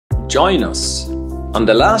Join us on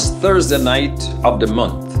the last Thursday night of the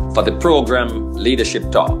month for the program Leadership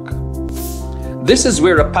Talk. This is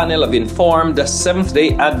where a panel of informed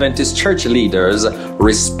Seventh-day Adventist church leaders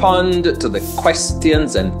respond to the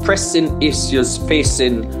questions and pressing issues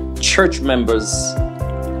facing church members,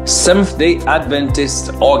 Seventh-day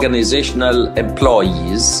Adventist organizational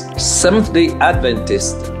employees, Seventh-day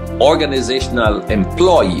Adventist organizational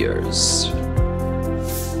employers.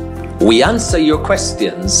 We answer your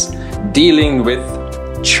questions dealing with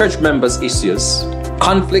church members' issues,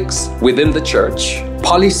 conflicts within the church,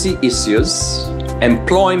 policy issues,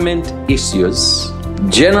 employment issues,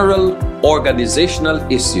 general organizational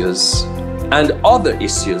issues, and other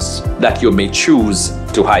issues that you may choose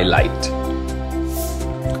to highlight.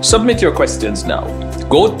 Submit your questions now.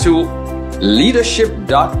 Go to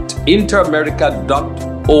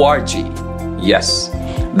leadership.interamerica.org. Yes,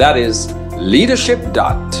 that is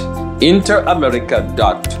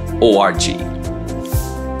leadership.interamerica.org.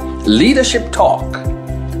 Leadership Talk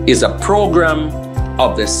is a program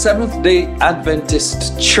of the Seventh-day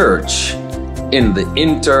Adventist Church in the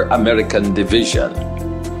Inter-American Division.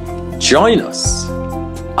 Join us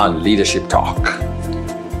on Leadership Talk.